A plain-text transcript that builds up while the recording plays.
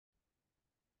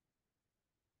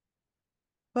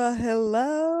Well,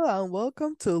 hello and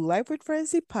welcome to Life with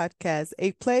Frenzy podcast,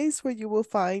 a place where you will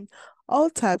find all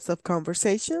types of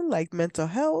conversation like mental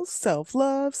health,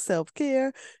 self-love,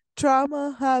 self-care,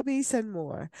 trauma, hobbies, and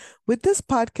more. With this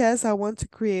podcast, I want to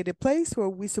create a place where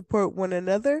we support one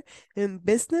another in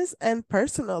business and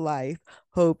personal life.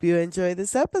 Hope you enjoy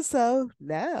this episode.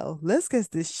 Now, let's get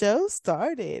this show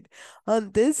started.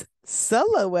 On this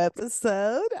solo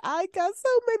episode, I got so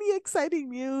many exciting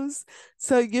news.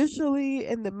 So usually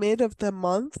in the mid of the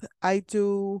month, I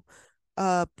do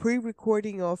a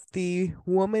pre-recording of the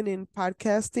Woman in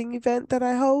Podcasting event that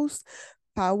I host,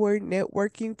 Power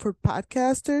Networking for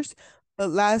Podcasters. But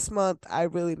last month I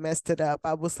really messed it up.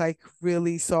 I was like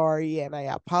really sorry and I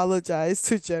apologize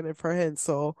to Jennifer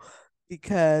Hensel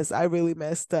because I really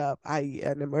messed up. I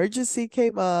An emergency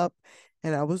came up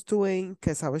and I was doing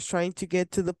because I was trying to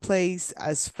get to the place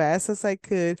as fast as I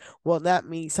could. Well, not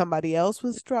me, somebody else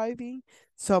was driving.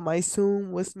 So my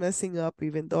Zoom was messing up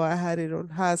even though I had it on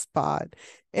hotspot.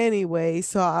 Anyway,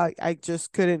 so I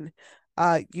just couldn't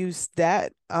use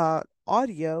that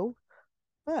audio.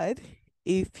 But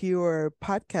if you're a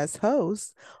podcast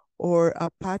host or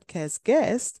a podcast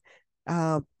guest,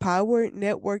 Power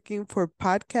Networking for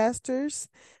Podcasters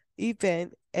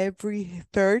event every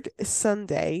third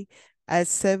Sunday at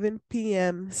 7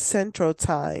 p.m. Central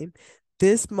Time.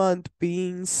 This month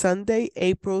being Sunday,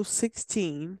 April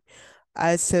 16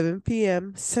 at 7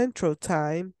 p.m. Central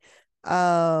Time.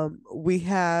 We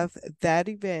have that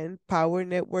event, Power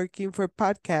Networking for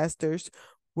Podcasters,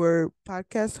 where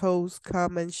podcast hosts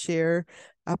come and share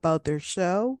about their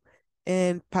show,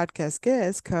 and podcast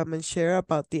guests come and share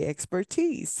about the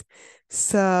expertise.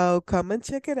 So come and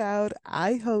check it out.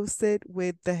 I host it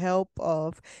with the help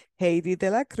of Heidi de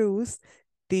la Cruz,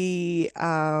 the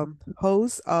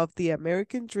host of the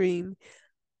American Dream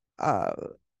uh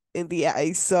in the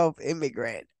eyes of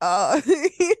immigrant. I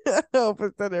hope I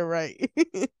said it right.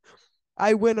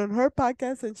 I went on her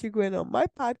podcast and she went on my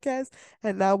podcast,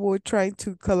 and now we're trying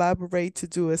to collaborate to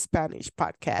do a Spanish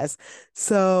podcast.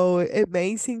 So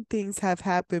amazing things have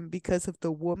happened because of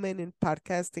the woman in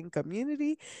podcasting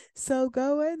community. So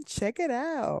go and check it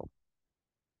out.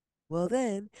 Well,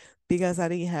 then, because I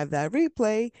didn't have that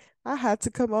replay, I had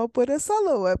to come up with a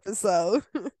solo episode.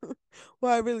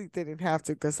 Well, I really didn't have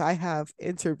to because I have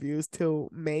interviews till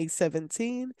May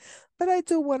 17, but I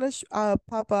do want to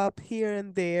pop up here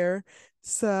and there.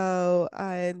 So,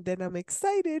 and then I'm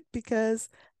excited because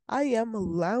I am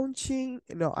launching,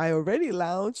 no, I already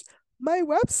launched my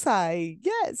website.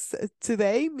 Yes,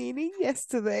 today, meaning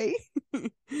yesterday.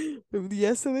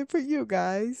 Yesterday for you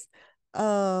guys.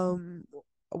 Um,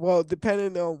 well,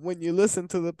 depending on when you listen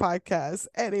to the podcast.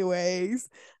 Anyways,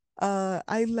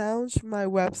 I launched my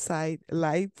website,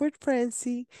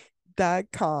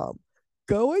 lifewithfrancie.com.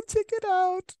 Go and check it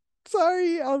out.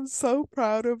 Sorry, I'm so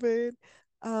proud of it.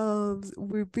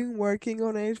 We've been working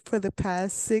on it for the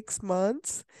past 6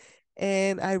 months,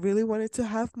 and I really wanted to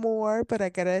have more, but I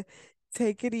gotta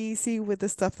take it easy with the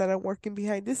stuff that I'm working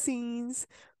behind the scenes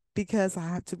because I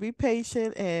have to be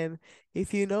patient. And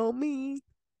if you know me,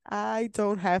 I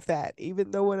don't have that. Even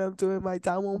though when I'm doing my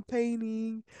diamond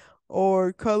painting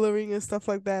or coloring and stuff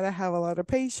like that, I have a lot of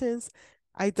patience.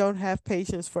 I don't have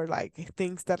patience for like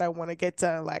things that I want to get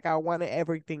done. Like I want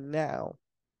everything now.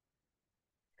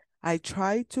 I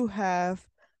try to have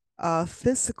a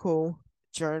physical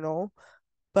journal,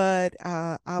 but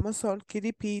Amazon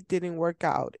KDP didn't work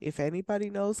out. If anybody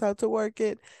knows how to work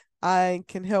it, I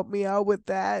can help me out with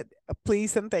that.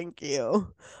 Please and thank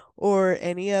you. Or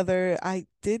any other. I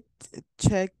did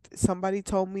check. Somebody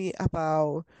told me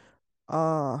about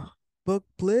uh Book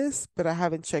Bliss, but I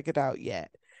haven't checked it out yet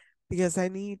because I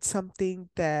need something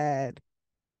that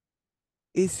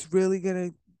is really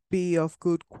gonna be of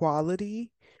good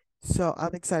quality. So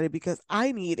I'm excited because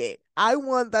I need it. I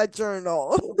want that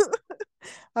journal.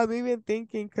 I'm even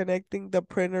thinking connecting the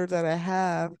printer that I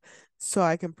have so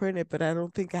I can print it, but I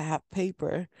don't think I have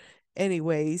paper.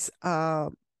 Anyways,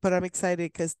 but I'm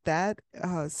excited because that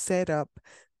setup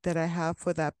that I have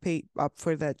for that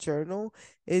for that journal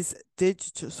is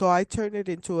digital. So I turn it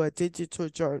into a digital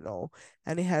journal,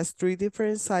 and it has three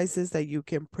different sizes that you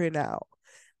can print out.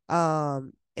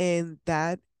 And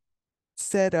that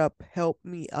setup helped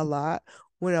me a lot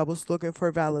when I was looking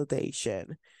for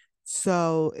validation.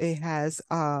 So it has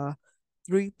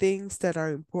three things that are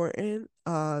important.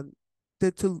 The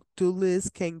to-do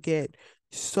list can get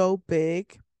so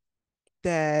big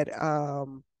that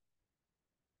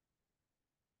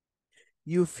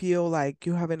you feel like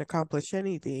you haven't accomplished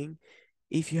anything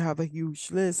if you have a huge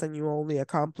list and you only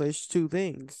accomplish two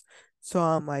things. So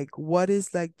I'm like, what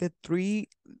is like the three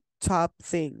top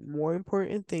thing, more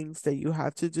important things that you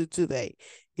have to do today.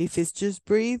 If it's just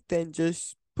breathe, then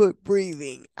just put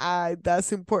breathing. I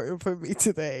That's important for me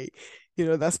today.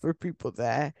 That's for people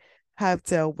that have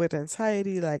dealt with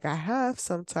anxiety like I have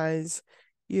sometimes,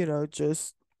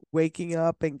 just waking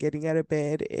up and getting out of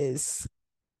bed is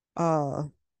uh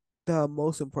the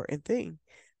most important thing.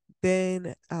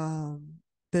 Then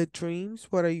the dreams,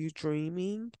 what are you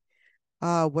dreaming?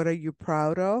 What are you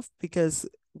proud of? Because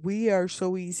we are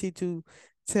so easy to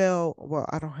tell, well,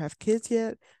 I don't have kids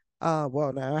yet.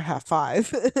 Well, now I have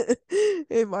five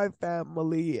in my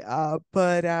family.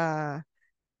 But that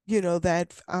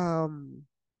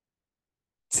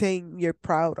saying you're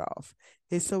proud of.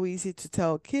 It's so easy to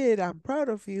tell a kid, I'm proud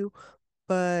of you,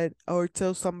 but or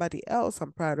tell somebody else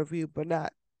I'm proud of you, but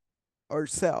not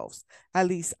ourselves. At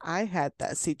least I had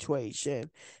that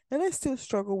situation, and I still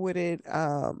struggle with it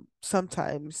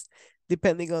sometimes,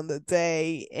 depending on the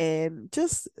day, and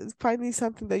just finding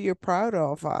something that you're proud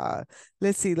of.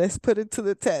 Let's see, let's put it to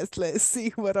the test. Let's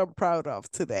see what I'm proud of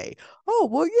today. Oh,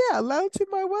 well, yeah, launching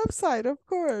my website, of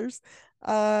course.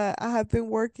 I have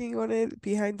been working on it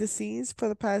behind the scenes for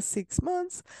the past 6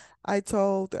 months. I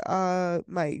told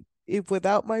my if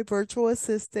without my virtual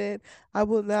assistant, I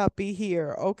will not be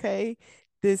here, okay?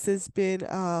 This has been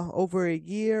over a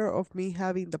year of me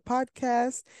having the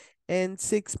podcast and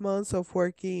 6 months of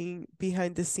working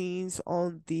behind the scenes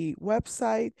on the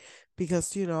website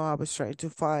because, I was trying to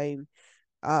find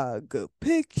good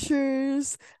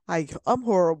pictures. I'm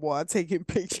horrible at taking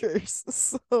pictures.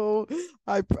 So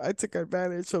I took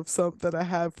advantage of some that I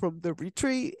have from the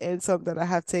retreat and some that I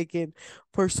have taken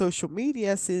for social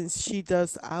media since she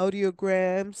does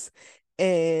audiograms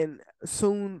and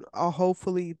soon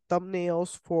hopefully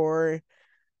thumbnails for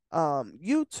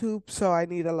YouTube. So I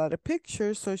need a lot of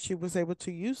pictures, so she was able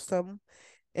to use them.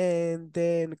 And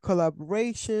then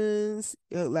collaborations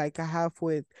like I have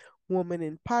with Women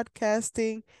in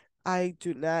Podcasting. I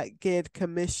do not get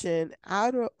commission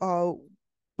out of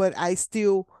but I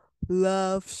still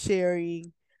love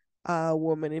sharing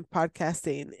Women in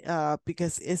Podcasting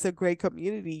because it's a great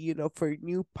community, for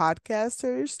new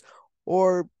podcasters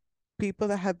or people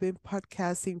that have been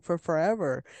podcasting for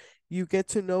forever. You get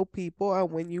to know people,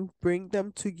 and when you bring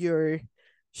them to your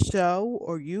show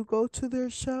or you go to their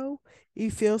show,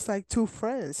 it feels like two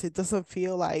friends. It doesn't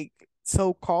feel like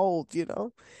so cold.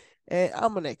 And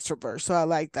I'm an extrovert, so I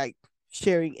like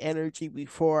sharing energy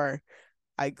before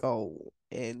I go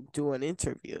and do an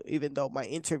interview, even though my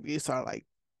interviews are like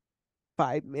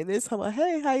 5 minutes. I'm like,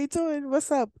 hey, how you doing?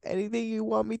 What's up? Anything you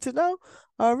want me to know?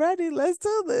 Alrighty, let's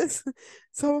do this.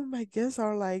 Some of my guests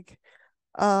are like,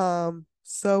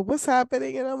 so what's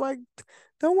happening? And I'm like,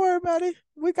 don't worry about it.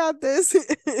 We got this.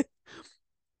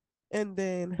 And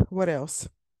then what else?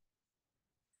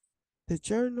 The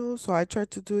journal. So I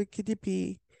tried to do a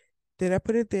KDP. Then I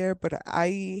put it there, but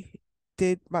I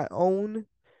did my own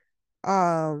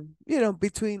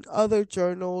between other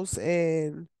journals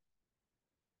and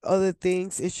other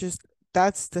things. It's just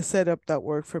that's the setup that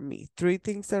worked for me. Three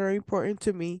things that are important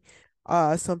to me,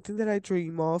 something that I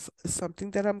dream of,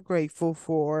 something that I'm grateful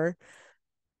for,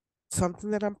 something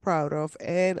that I'm proud of,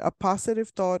 and a positive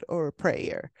thought or a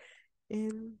prayer.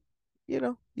 And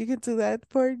you can do that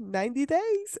for 90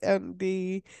 days on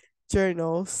the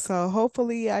journal. So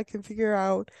hopefully I can figure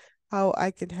out how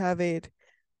I can have it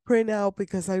print out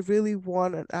because I really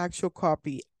want an actual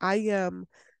copy. I am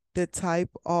the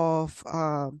type of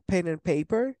pen and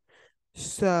paper.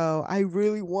 So I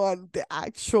really want the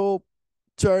actual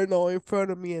journal in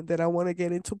front of me, and then I want to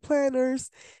get into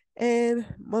planners and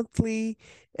monthly.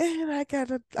 And I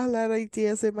got a lot of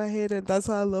ideas in my head, and that's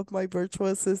why I love my virtual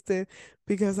assistant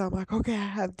because I'm like, okay, I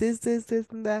have this,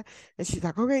 and that. And she's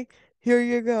like, okay, here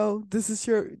you go. This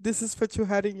is what you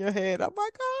had in your head. I'm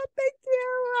like, oh, thank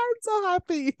you. I'm so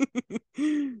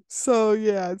happy. So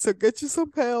yeah, so get you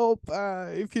some help.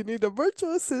 If you need a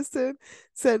virtual assistant,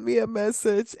 send me a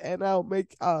message and I'll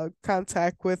make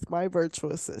contact with my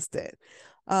virtual assistant.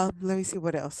 Let me see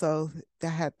what else. So I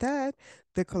had that,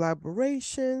 the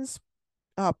collaborations,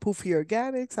 Poofy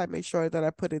Organics. I make sure that I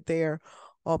put it there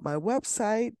on my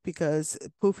website because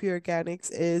Poofy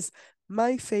Organics is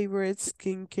my favorite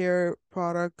skincare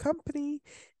product company.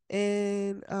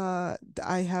 And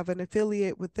I have an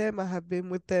affiliate with them. I have been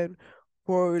with them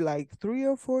for like 3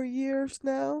 or 4 years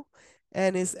now.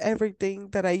 And it's everything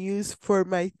that I use for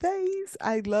my face.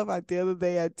 I love it. The other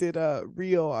day I did a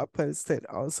reel I posted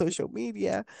on social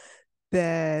media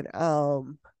that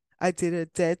I did a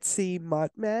Dead Sea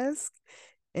mud mask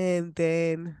and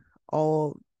then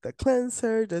all the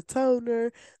cleanser, the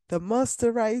toner, the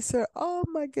moisturizer. Oh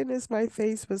my goodness, my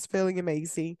face was feeling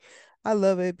amazing. I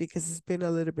love it because it's been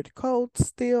a little bit cold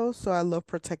still, so I love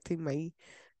protecting my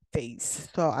face.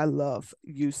 So I love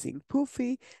using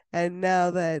Poofy. And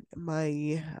now that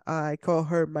I call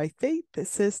her my faith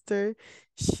sister,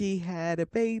 she had a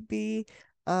baby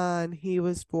and he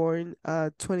was born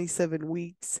 27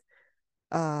 weeks.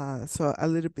 So a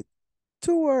little bit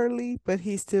too early, but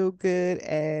he's still good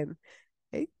and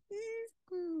eh,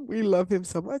 we love him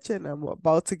so much and I'm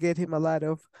about to get him a lot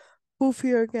of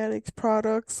Poofy Organics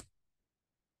products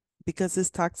because it's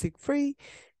toxic free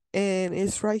and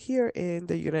it's right here in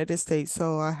the United States.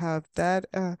 So I have that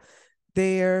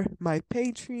there, my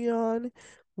Patreon,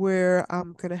 where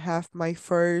I'm gonna have my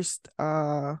first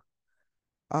journaling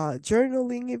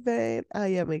event. I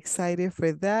am excited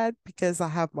for that because I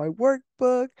have my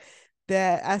workbook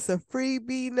that as a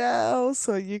freebie now,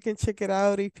 so you can check it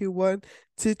out if you want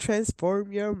to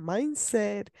transform your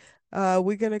mindset.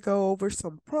 We're gonna go over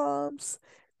some prompts.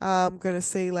 I'm gonna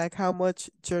say like how much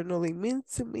journaling means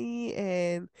to me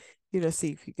and see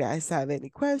if you guys have any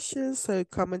questions. So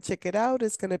come and check it out.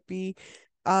 It's gonna be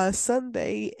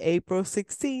Sunday, April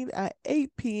 16 at 8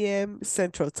 p.m.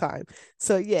 Central Time.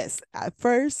 So yes, at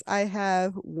first I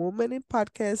have Woman in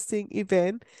Podcasting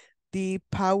event, the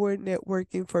Power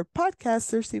Networking for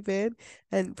Podcasters event,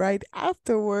 and right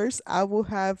afterwards I will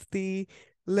have the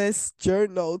Let's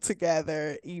Journal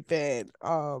Together event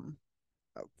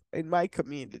in my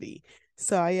community.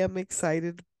 So I am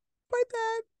excited for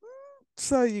that.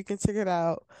 So you can check it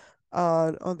out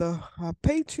on the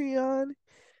Patreon.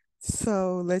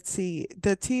 So let's see.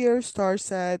 The tier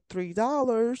starts at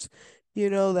 $3.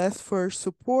 That's for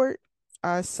support.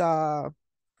 As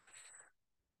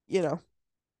you know,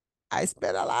 I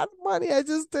spent a lot of money. I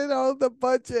just did all the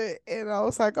budget and I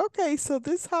was like, okay, so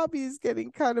this hobby is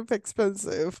getting kind of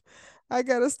expensive. I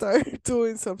gotta start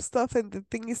doing some stuff. And the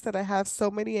thing is that I have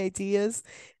so many ideas,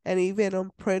 and even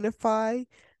on Printify,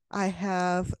 I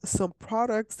have some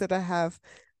products that I have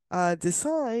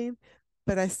designed,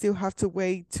 but I still have to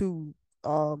wait to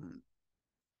um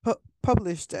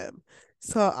publish them.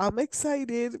 So I'm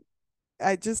excited.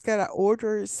 I just gotta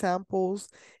order samples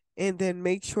and then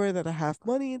make sure that I have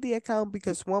money in the account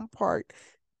because one part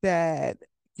that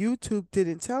YouTube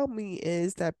didn't tell me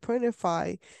is that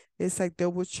Printify is like they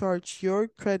will charge your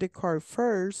credit card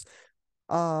first,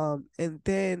 and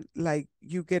then like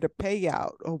you get a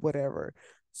payout or whatever.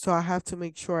 So I have to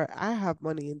make sure I have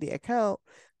money in the account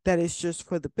that is just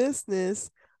for the business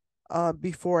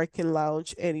before I can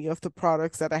launch any of the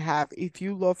products that I have. If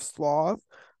you love sloth,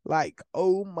 like,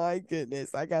 oh my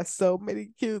goodness, I got so many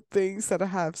cute things that I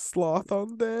have sloth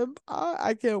on them.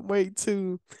 I can't wait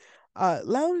to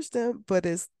launch them, but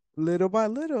it's little by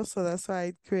little. So that's why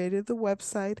I created the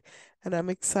website, and I'm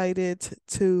excited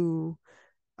to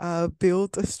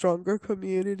build a stronger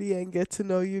community and get to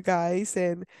know you guys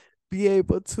and be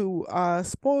able to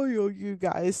spoil you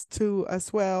guys too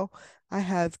as well. I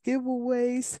have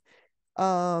giveaways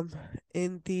um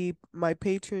in the my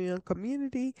Patreon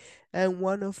community, and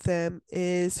one of them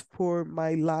is for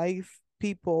my live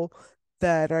people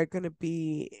that are going to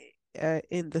be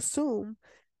in the Zoom.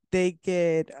 They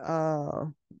get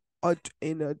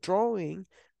in a drawing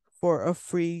for a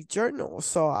free journal.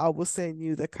 So I will send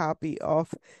you the copy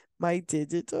of my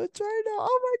digital journal.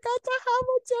 Oh my god, I have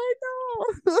a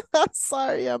journal. I'm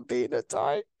sorry I'm being a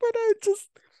dark, but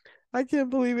I can't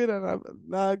believe it, and I'm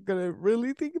not gonna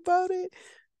really think about it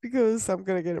because I'm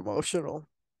gonna get emotional.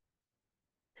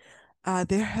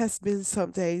 There has been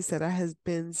some days that I has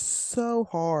been so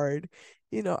hard.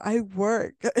 I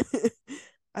work.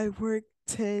 I work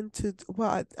 10 to,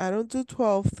 well, I don't do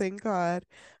 12, thank God.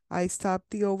 I stopped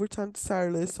the overtime to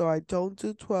tireless, so I don't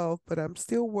do 12, but I'm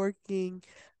still working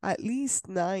at least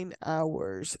 9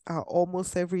 hours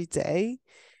almost every day.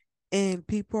 And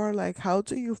people are like, how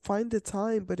do you find the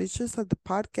time? But it's just that the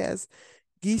podcast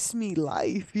gives me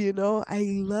life. I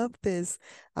love this.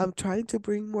 I'm trying to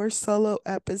bring more solo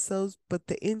episodes, but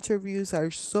the interviews are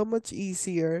so much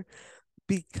easier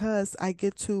because I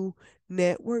get to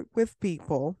network with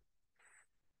people.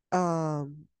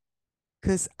 Um,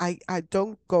 because I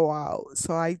don't go out,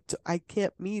 so I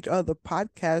can't meet other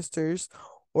podcasters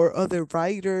or other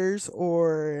writers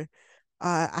or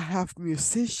I have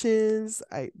musicians.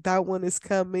 I That one is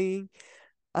coming,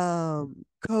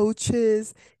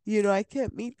 coaches. I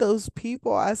can't meet those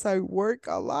people as I work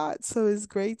a lot, so it's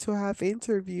great to have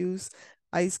interviews.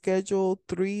 I schedule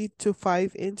 3 to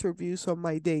 5 interviews on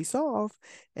my days off,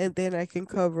 and then I can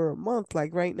cover a month.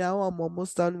 Like right now I'm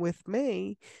almost done with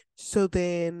May, so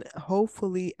then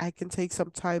hopefully I can take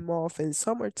some time off in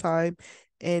summertime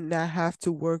and not have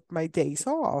to work my days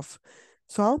off.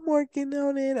 So I'm working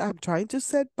on it. I'm trying to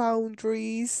set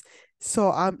boundaries,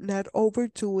 so I'm not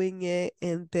overdoing it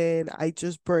and then I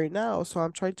just burn out. So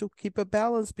I'm trying to keep a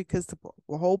balance because the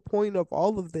whole point of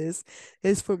all of this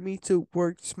is for me to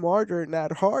work smarter,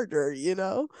 not harder, you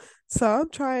know? So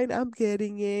I'm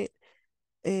getting it.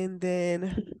 And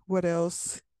then what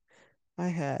else I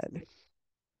had?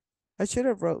 I should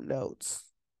have wrote notes.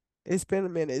 It's been a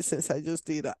minute since I just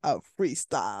did a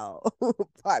freestyle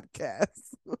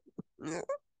podcast.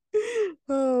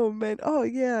 Oh man. Oh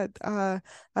yeah. I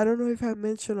don't know if I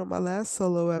mentioned on my last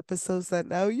solo episodes that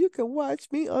now you can watch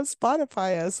me on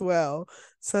Spotify as well.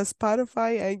 So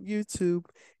Spotify and YouTube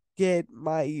get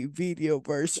my video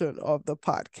version of the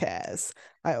podcast.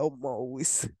 I am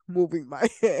always moving my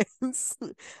hands.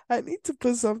 I need to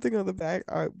put something on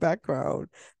the background.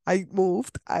 I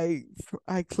moved. I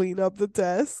clean up the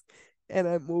desk and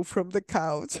I moved from the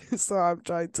couch. So I'm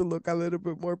trying to look a little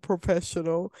bit more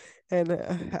professional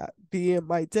and be in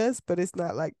my desk, but it's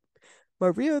not like my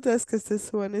real desk because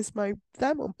this one is my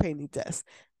diamond painting desk.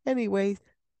 Anyway,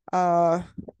 uh,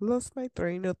 lost my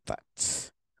train of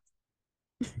thought.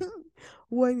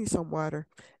 Oh, I need some water.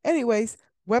 Anyways,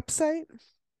 website,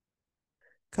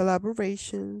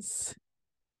 collaborations,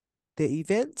 the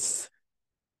events.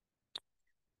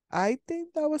 I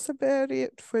think that was about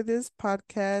it for this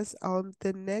podcast. On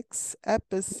the next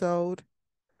episode,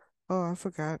 oh, I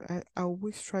forgot. I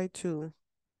always try to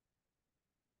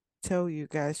tell you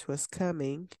guys what's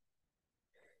coming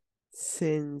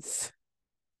since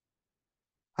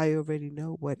I already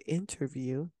know what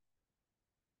interview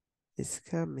is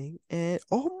coming. And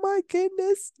oh my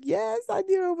goodness, yes, I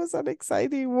knew it was an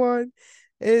exciting one.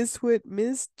 It's with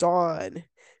Miss Dawn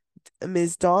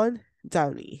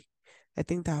Downey. I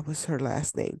think that was her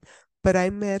last name. But I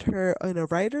met her on a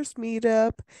writers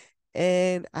meetup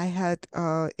and I had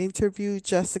interviewed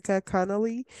Jessica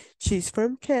Connolly. She's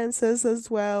from Kansas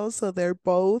as well, so they're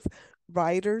both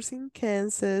writers in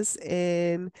Kansas.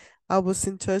 And I was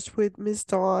in touch with Miss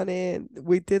Dawn, and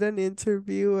we did an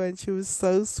interview, and she was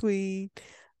so sweet.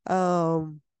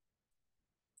 Um,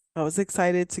 I was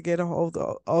excited to get a hold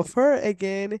of her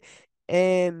again,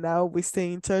 and now we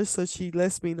stay in touch. So she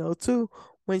lets me know too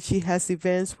when she has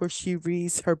events where she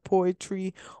reads her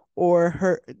poetry or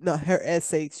her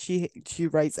essays. She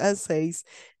writes essays,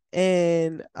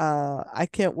 and I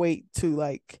can't wait to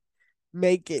like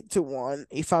make it to one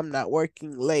if I'm not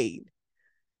working late.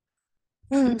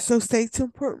 So stay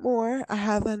tuned for more. I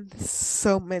have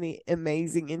so many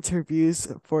amazing interviews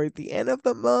for the end of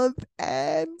the month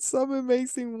and some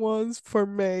amazing ones for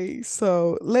May.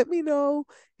 So let me know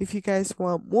if you guys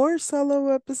want more solo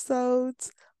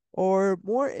episodes or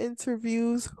more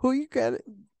interviews. Who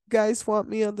guys want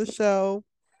me on the show?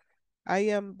 I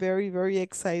am very, very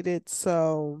excited.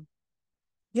 So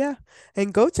yeah,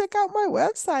 and go check out my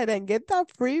website and get that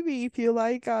freebie if you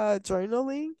like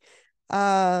journaling.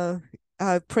 Uh,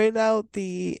 Print out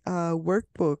the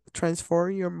workbook,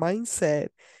 Transform Your Mindset.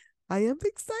 I am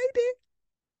excited.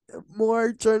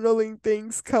 More journaling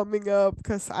things coming up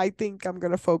because I think I'm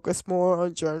gonna focus more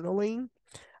on journaling.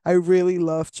 I really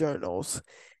love journals,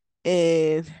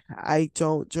 and I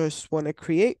don't just want to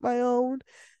create my own.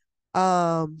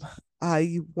 Um,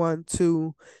 I want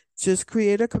to just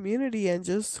create a community and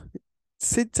just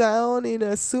sit down in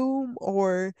a Zoom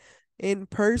or in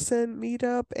person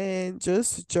meetup and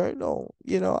just journal.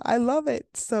 I love it.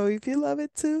 So if you love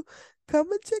it too,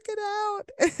 come and check it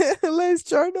out. Let's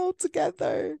journal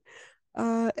together.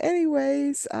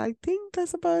 Anyways, I think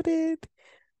that's about it.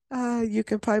 You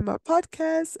can find my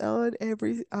podcast on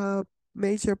every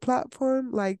major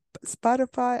platform like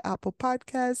Spotify, Apple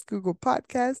Podcasts, Google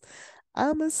Podcasts,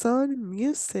 Amazon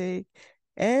Music,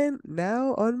 and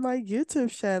now on my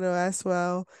YouTube channel as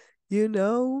well. You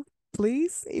know,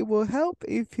 please, it will help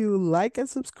if you like and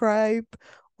subscribe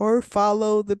or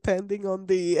follow depending on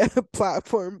the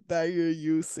platform that you're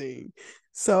using.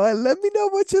 So, let me know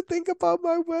what you think about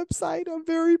my website. I'm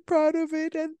very proud of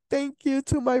it. And thank you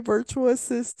to my virtual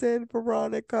assistant,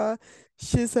 Veronica.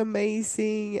 She's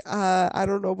amazing. I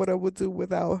don't know what I would do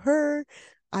without her.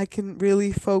 I can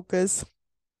really focus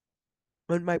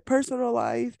on my personal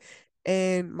life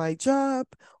and my job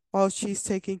while she's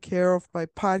taking care of my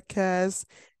podcast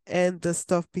and the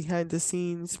stuff behind the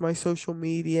scenes, my social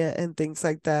media, and things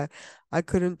like that. I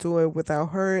couldn't do it without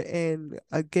her. And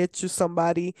get you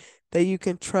somebody that you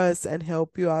can trust and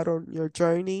help you out on your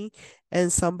journey,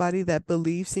 and somebody that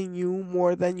believes in you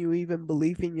more than you even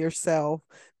believe in yourself.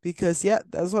 Because, yeah,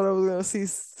 that's what I was going to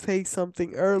say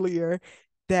something earlier,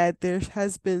 that there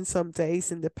has been some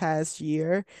days in the past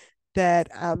year that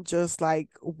I'm just like,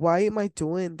 why am I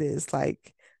doing this?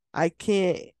 Like, I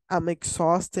can't, I'm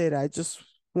exhausted. I just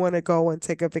want to go and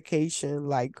take a vacation.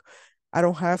 Like, I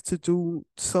don't have to do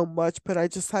so much, but I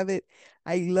just have it.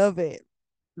 I love it.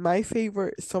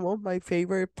 Some of my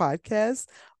favorite podcasts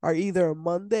are either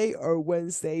Monday or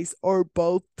Wednesdays or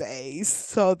both days.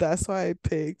 So that's why I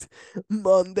picked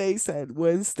Mondays and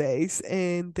Wednesdays.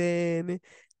 And then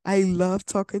I love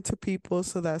talking to people.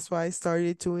 So that's why I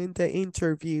started doing the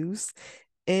interviews.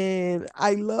 And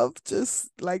I love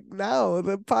just like now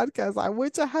the podcast. I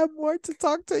wish I had more to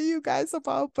talk to you guys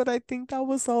about, but I think that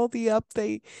was all the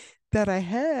update that I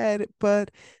had.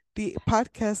 But the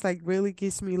podcast like really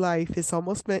gives me life. It's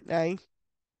almost midnight,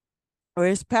 or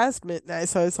it's past midnight,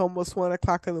 so it's almost 1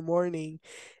 o'clock in the morning.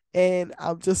 And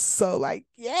I'm just so like,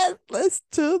 yes, let's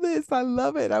do this. I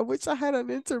love it. I wish I had an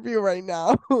interview right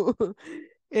now.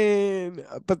 And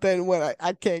but then when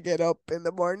I can't get up in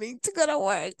the morning to go to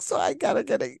work, so I gotta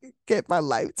get my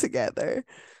life together.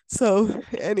 So,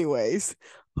 anyways,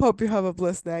 hope you have a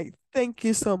blessed night. Thank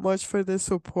you so much for the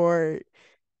support.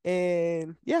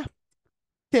 And yeah,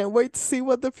 can't wait to see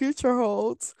what the future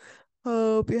holds.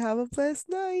 Hope you have a blessed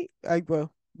night.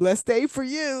 Blessed day for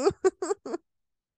you.